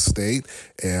part of the state,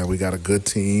 and we got a good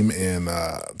team in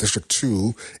District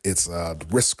 2. It's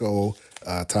Risco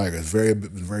Tigers. Been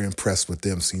very impressed with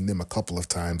them. Seen them a couple of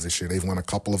times this year. They've won a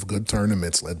couple of good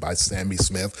tournaments led by Sammy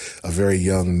Smith, a very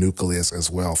young nucleus as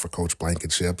well for Coach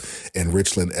Blankenship, and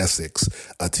Richland Essex,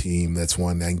 a team that's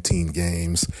won 19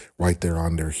 games right there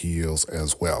on their heels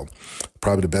as well.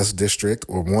 Probably the best district,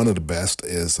 or one of the best,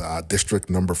 is District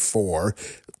number 4.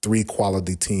 3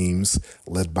 quality teams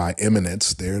led by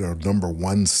Eminence. They're the number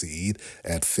 1 seed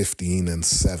at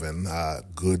 15-7.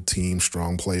 Good team,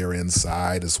 strong player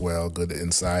inside as well. Good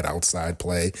inside, outside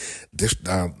play.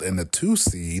 And the 2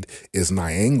 seed is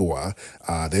Niangua.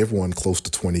 They've won close to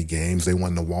 20 games. They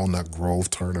won the Walnut Grove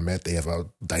tournament. They have a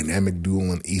dynamic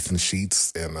duel in Ethan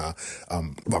Sheets and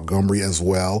Montgomery as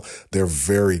well. They're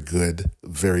very good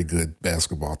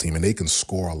basketball team, and they can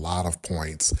score a lot of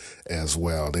points as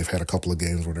well. They've had a couple of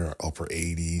games where they're upper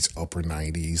 80s, upper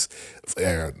 90s,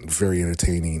 very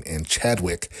entertaining. And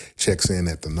Chadwick checks in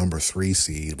at the number 3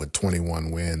 seed with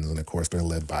 21 wins, and of course they're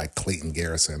led by Clayton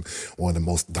Garrison, one of the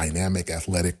most dynamic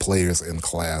athletic players in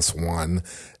Class 1.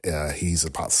 He's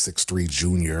about 6'3"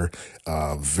 junior,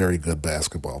 very good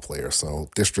basketball player. So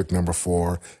District number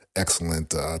 4,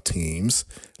 excellent teams.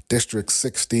 District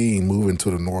 16, moving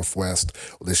to the Northwest,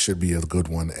 this should be a good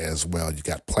one as well. You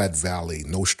got Platte Valley,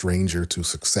 no stranger to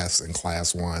success in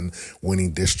Class 1,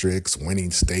 winning districts,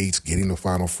 winning states, getting the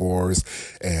Final Fours,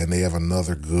 and they have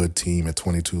another good team at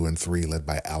 22-3, led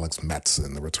by Alex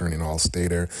Metzen, the returning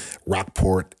All-Stater.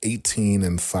 Rockport,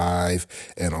 18-5,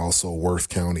 and also Worth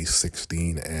County,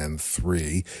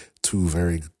 16-3. 2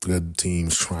 very good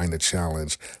teams trying to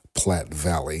challenge Platte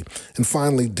Valley. And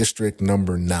finally, District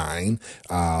number 9,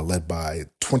 led by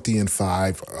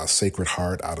 20-5, Sacred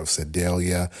Heart out of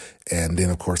Sedalia. And then,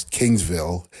 of course,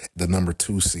 Kingsville, the number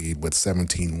 2 seed with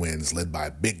 17 wins, led by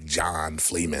Big John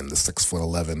Fleeman, the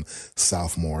 6'11"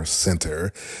 sophomore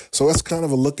center. So that's kind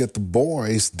of a look at the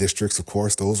boys' districts. Of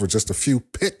course, those were just a few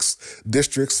picks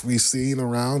districts we've seen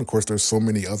around. Of course, there's so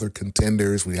many other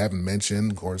contenders we haven't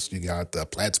mentioned. Of course, you got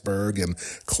Plattsburgh and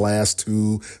Class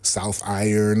 2, South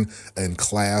Iron, and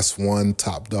Class 1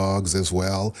 top dogs as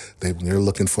well. They're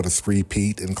looking for the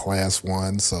 3-peat in Class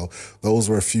 1. So those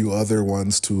were a few other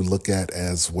ones to look at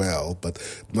as well. But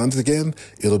once again,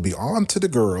 it'll be on to the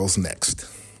girls next.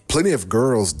 Plenty of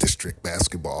girls district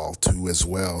basketball too as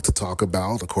well to talk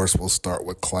about. Of course, we'll start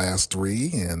with Class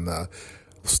 3 and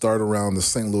start around the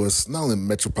St. Louis, not only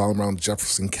metropolitan, around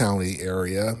Jefferson County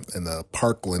area and the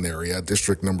Parkland area,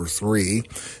 District number 3.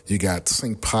 You got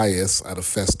St. Pius out of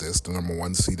Festus, the number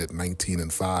 1 seed at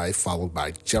 19-5, followed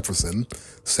by Jefferson,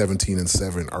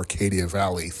 17-7, Arcadia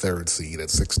Valley, 3rd seed at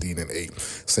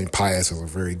 16-8. St. Pius is a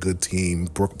very good team.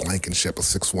 Brooke Blankenship, a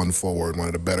 6'1" forward, one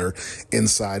of the better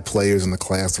inside players in the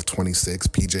class of 26.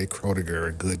 PJ Krotiger,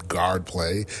 a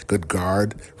good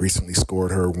guard, recently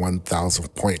scored her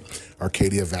 1,000th point.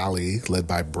 Arcadia Valley, led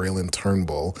by Braylon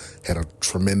Turnbull, had a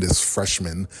tremendous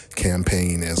freshman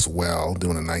campaign as well,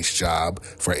 doing a nice job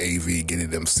for AV,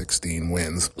 getting them 16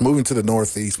 wins. Moving to the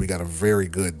Northeast, we got a very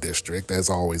good district.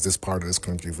 As always, this part of this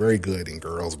country, very good in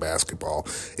girls basketball.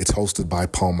 It's hosted by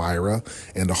Palmyra,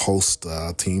 and the host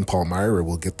team, Palmyra,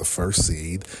 will get the 1st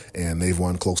seed, and they've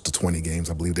won close to 20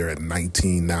 games. I believe they're at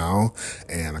 19 now,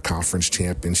 and a conference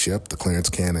championship, the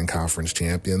Clarence Cannon Conference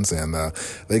champions, and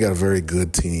they got a very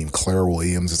good team. Claire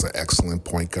Williams is an excellent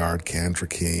point guard. Kendra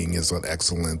King is an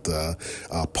excellent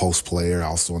post player,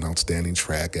 also an outstanding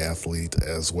track athlete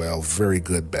as well. Very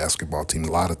good basketball team,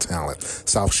 a lot of talent.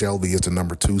 South Shelby is the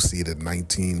number 2 seed at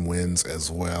 19 wins as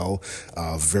well.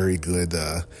 Very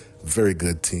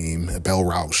good team. Belle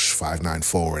Roush, 5'9"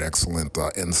 forward, excellent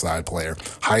inside player.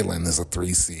 Highland is a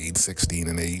 3 seed,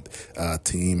 16-8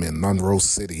 team. And Monroe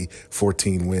City,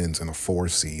 14 wins and a 4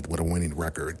 seed with a winning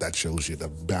record. That shows you the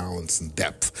balance and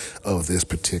depth of this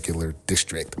particular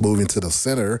district. Moving to the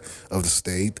center of the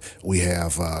state, we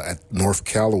have at North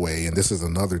Callaway, and this is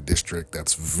another district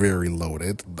that's very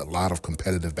loaded. A lot of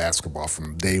competitive basketball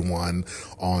from day one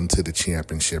on to the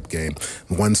championship game.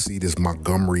 1 seed is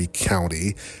Montgomery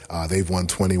County. They've won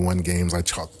 21 games. I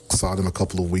saw them a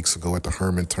couple of weeks ago at the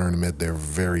Herman tournament. They're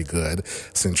very good.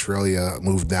 Centralia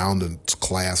moved down to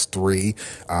Class 3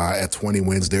 at 20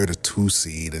 wins. They're the 2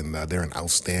 seed, and they're an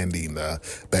outstanding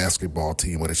basketball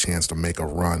team with a chance to make a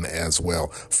run as well.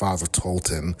 Father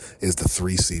Tolton is the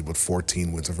 3 seed with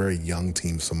 14 wins. A very young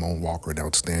team. Simone Walker, an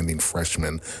outstanding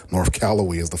freshman. North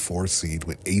Callaway is the 4 seed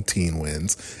with 18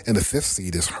 wins. And the 5th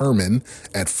seed is Herman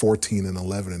at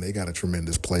 14-11, and they got a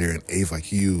tremendous player in Ava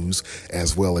Hughes,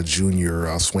 as well a junior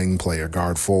swing player,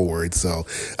 guard forward. So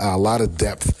a lot of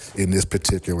depth in this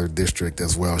particular district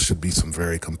as well. Should be some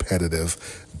very competitive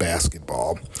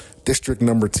basketball. District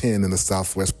number 10 in the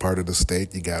southwest part of the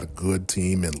state, you got a good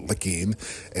team in Licking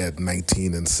at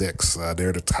 19-6.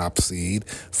 They're the top seed,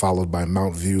 followed by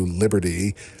Mount View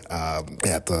Liberty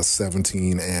at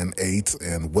 17-8,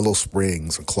 and Willow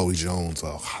Springs and Chloe Jones,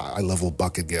 a high-level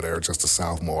bucket getter, just a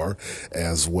sophomore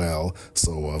as well.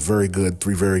 So very good,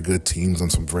 three very good teams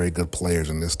and some very good players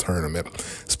in this tournament.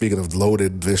 Speaking of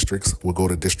loaded districts, we'll go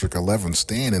to District 11,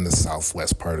 staying in the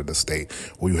southwest part of the state,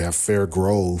 where you have Fair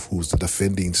Grove, who's the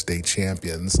defending state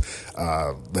champions.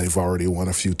 They've already won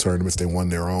a few tournaments. They won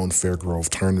their own Fair Grove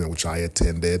tournament, which I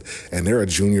attended, and they're a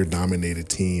junior-dominated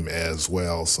team as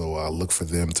well, so look for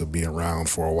them to be around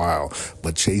for a while.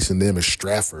 But chasing them is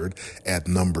Stratford at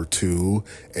number 2,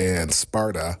 and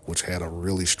Sparta, which had a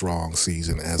really strong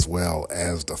season as well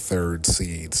as the 3rd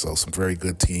seed. So some very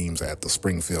good teams at the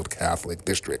Springfield Catholic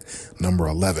District, number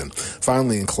 11.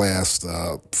 Finally, in Class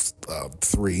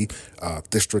 3,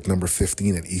 District number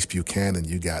 15 at East Buchanan,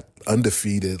 you got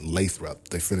undefeated Lathrop.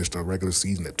 They finished the regular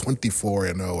season at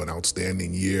 24-0, an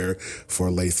outstanding year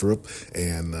for Lathrop.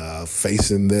 And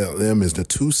facing them as the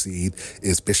 2 seed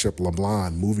is Bishop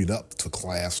LeBlanc, moving up to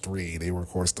Class 3. They were, of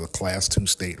course, the Class 2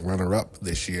 state runner-up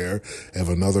this year. Have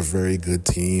another very good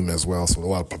team as well. So a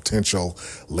lot of potential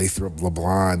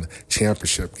Lathrop-LeBlanc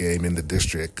championship game in the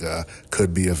district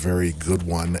could be a very good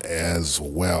one as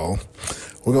well.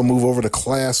 We're going to move over to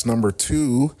Class number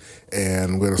 2,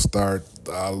 and we're going to start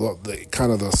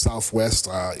kind of the southwest,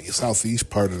 southeast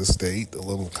part of the state, a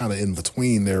little kind of in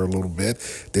between there a little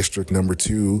bit. District number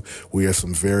 2, we have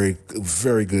some very,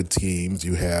 very good teams.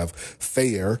 You have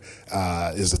Thayer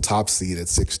is the top seed at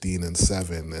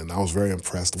 16-7, and I was very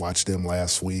impressed to watch them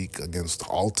last week against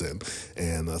Alton.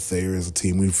 And Thayer is a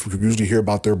team we usually hear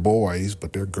about their boys,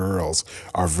 but their girls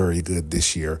are very good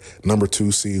this year. Number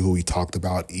 2 seed, who we talked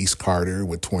about, East Carter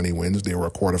with 20 wins. They were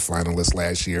a quarterfinalist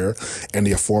last year. And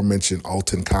the aforementioned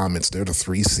Alton Comets, they're the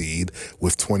 3 seed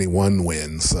with 21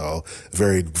 wins. So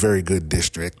very, very good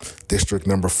district. District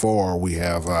number 4, we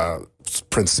have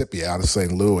Principia out of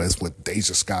St. Louis with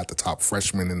Deja Scott, the top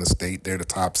freshman in the state. They're the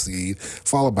top seed,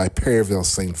 followed by Perryville,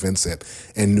 St. Vincent,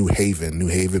 and New Haven. New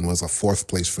Haven was a 4th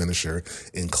place finisher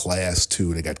in Class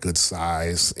 2. They got good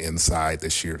size inside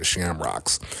this year, the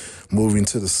Shamrocks. Moving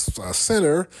to the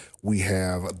center, we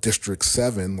have District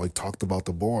 7. We talked about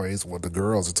the boys. Well, the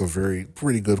girls, it's a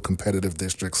pretty good competitive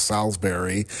district.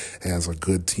 Salisbury has a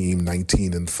good team,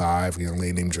 19-5. A young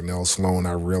lady named Janelle Sloan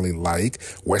I really like.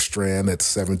 Weststrand at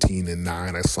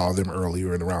 17-9. I saw them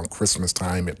earlier and around Christmas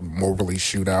time at Moberly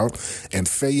Shootout. And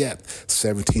Fayette,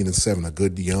 17-7, a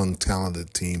good young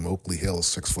talented team. Oakley Hill,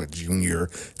 6-foot junior,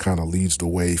 kind of leads the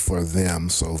way for them.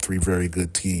 So 3 very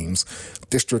good teams.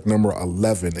 District number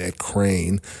 11 at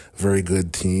Crane, very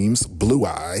good teams. Blue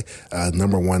Eye,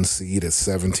 number 1 seed at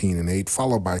 17-8,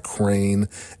 followed by Crane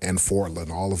and Fortland,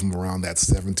 all of them around that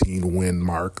 17-win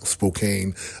mark.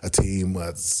 Spokane, a team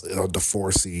the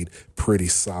 4 seed, pretty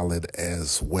solid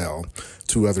as well.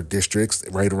 2 other districts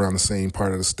right around the same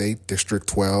part of the state. District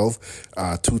 12,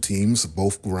 2 teams,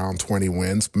 both around 20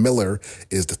 wins. Miller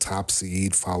is the top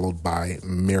seed, followed by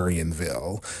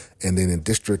Marionville. And then in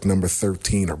District number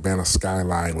 13, Urbana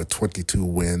Skyline with 22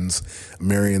 wins.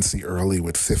 Marion C. Early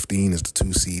with 15 is the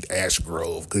 2 seed. Ash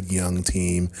Grove, good young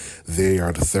team. They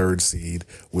are the 3rd seed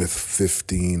with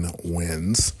 15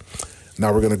 wins.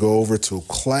 Now we're going to go over to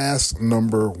Class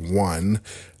number 1.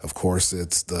 Of course,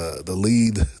 it's the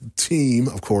lead team,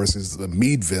 of course, is the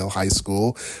Meadville High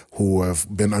School, who have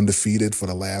been undefeated for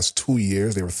the last 2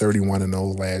 years. They were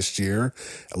 31-0 last year,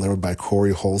 led by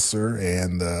Corey Holzer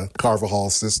and the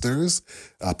Carvajal sisters,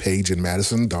 Paige and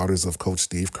Madison, daughters of Coach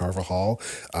Steve Carvajal.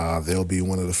 They'll be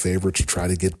one of the favorites to try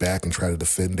to get back and try to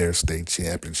defend their state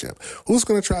championship. Who's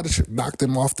going to try to knock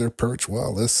them off their perch?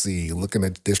 Well, let's see. Looking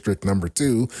at District number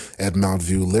 2 at Mount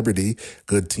View Liberty,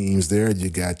 good teams there.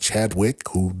 You got Chadwick,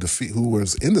 who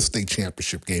was in the state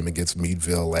championship game against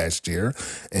Meadville last year,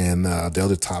 and they're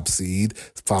the top seed,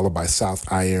 followed by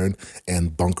South Iron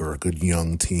and Bunker, a good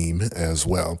young team as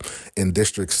well. In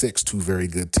District 6, 2 very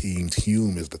good teams.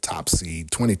 Hume is the top seed,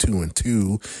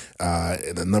 22-2.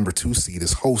 And the number 2 seed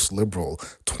is Host Liberal,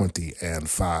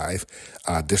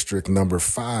 20-5. District number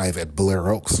 5 at Blair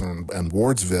Oaks and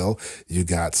Wardsville, you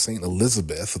got St.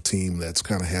 Elizabeth, a team that's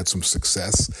kind of had some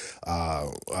success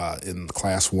in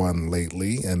Class 1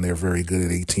 lately, and they're very good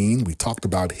at 18. We talked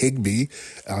about Higbee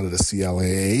out of the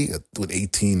CLAA with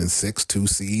 18-6, 2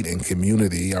 seed, and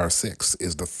Community, R6,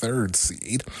 is the 3rd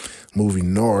seed.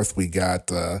 Moving north, we got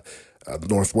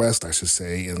Northwest, I should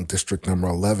say, in District number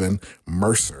 11,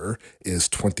 Mercer is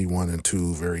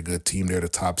 21-2, very good team. They're the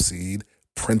top seed.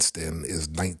 Princeton is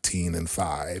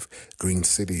 19-5. Green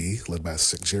City, led by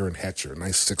Jaron Hatcher,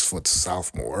 nice 6-foot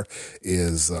sophomore,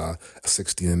 is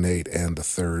 16-8 and the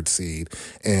third seed.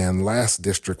 And last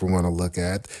district we want to look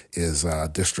at is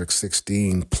District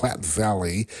 16, Platte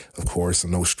Valley, of course,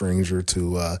 no stranger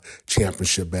to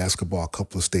championship basketball, a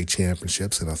couple of state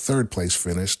championships, and a third place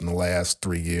finish in the last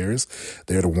 3 years.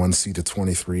 They're the 1 seed at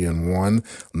 23-1.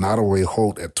 Nottoway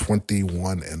Holt at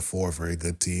 21-4, very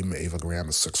good team. Ava Graham,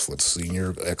 a 6-foot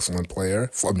senior, excellent player.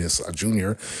 A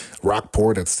junior.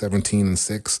 Rockport at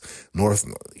 17-6.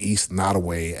 Northeast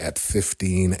Nottoway at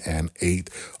 15-8,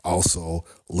 also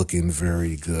looking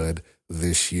very good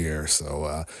this year.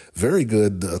 So very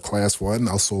good Class 1.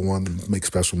 Also want to make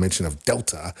special mention of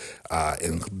Delta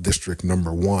in District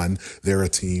number 1. They're a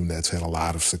team that's had a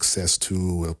lot of success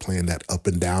too, playing that up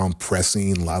and down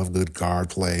pressing, a lot of good guard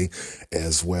play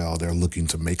as well. They're looking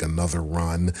to make another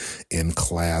run in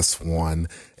Class 1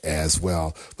 as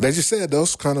well. But as you said,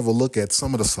 those kind of a look at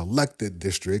some of the selected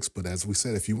districts. But as we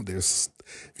said, if you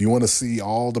want to see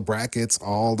all the brackets,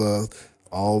 all the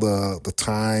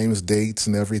times, dates,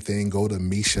 and everything, go to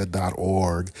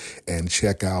misha.org and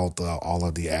check out all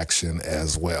of the action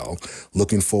as well.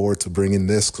 Looking forward to bringing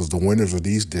this, because the winners of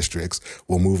these districts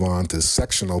will move on to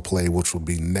sectional play, which will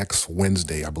be next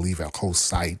Wednesday, I believe, at host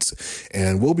sites.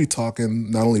 And we'll be talking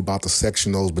not only about the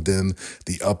sectionals, but then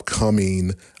the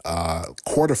upcoming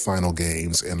quarterfinal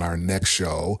games in our next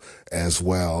show as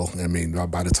well. I mean,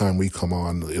 by the time we come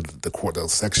on, the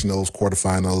sectionals,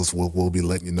 quarterfinals, we'll be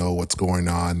letting you know what's going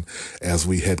on as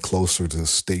we head closer to the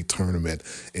state tournament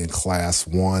in Class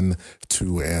 1,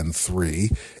 2, and 3.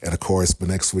 And of course, the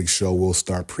next week's show, we'll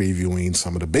start previewing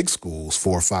some of the big schools,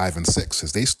 4, 5, and 6,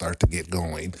 as they start to get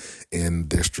going in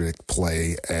district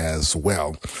play as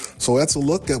well. So that's a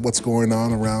look at what's going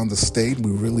on around the state. We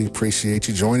really appreciate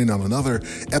you joining on another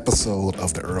episode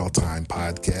of the Earl Time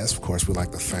Podcast. Of course, we'd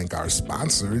like to thank our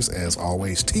sponsors, as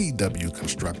always, TW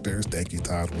Constructors. Thank you,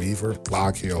 Todd Weaver,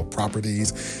 Log Hill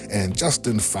Properties, and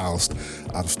Justin Faust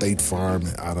out of State Farm,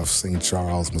 out of St.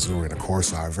 Charles, Missouri. And of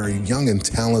course, our very young and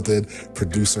talented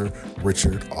producer,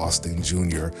 Richard Austin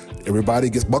Jr. Everybody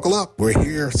buckle up. We're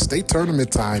here. State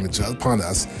tournament time is upon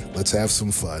us. Let's have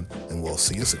some fun, and we'll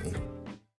see you soon.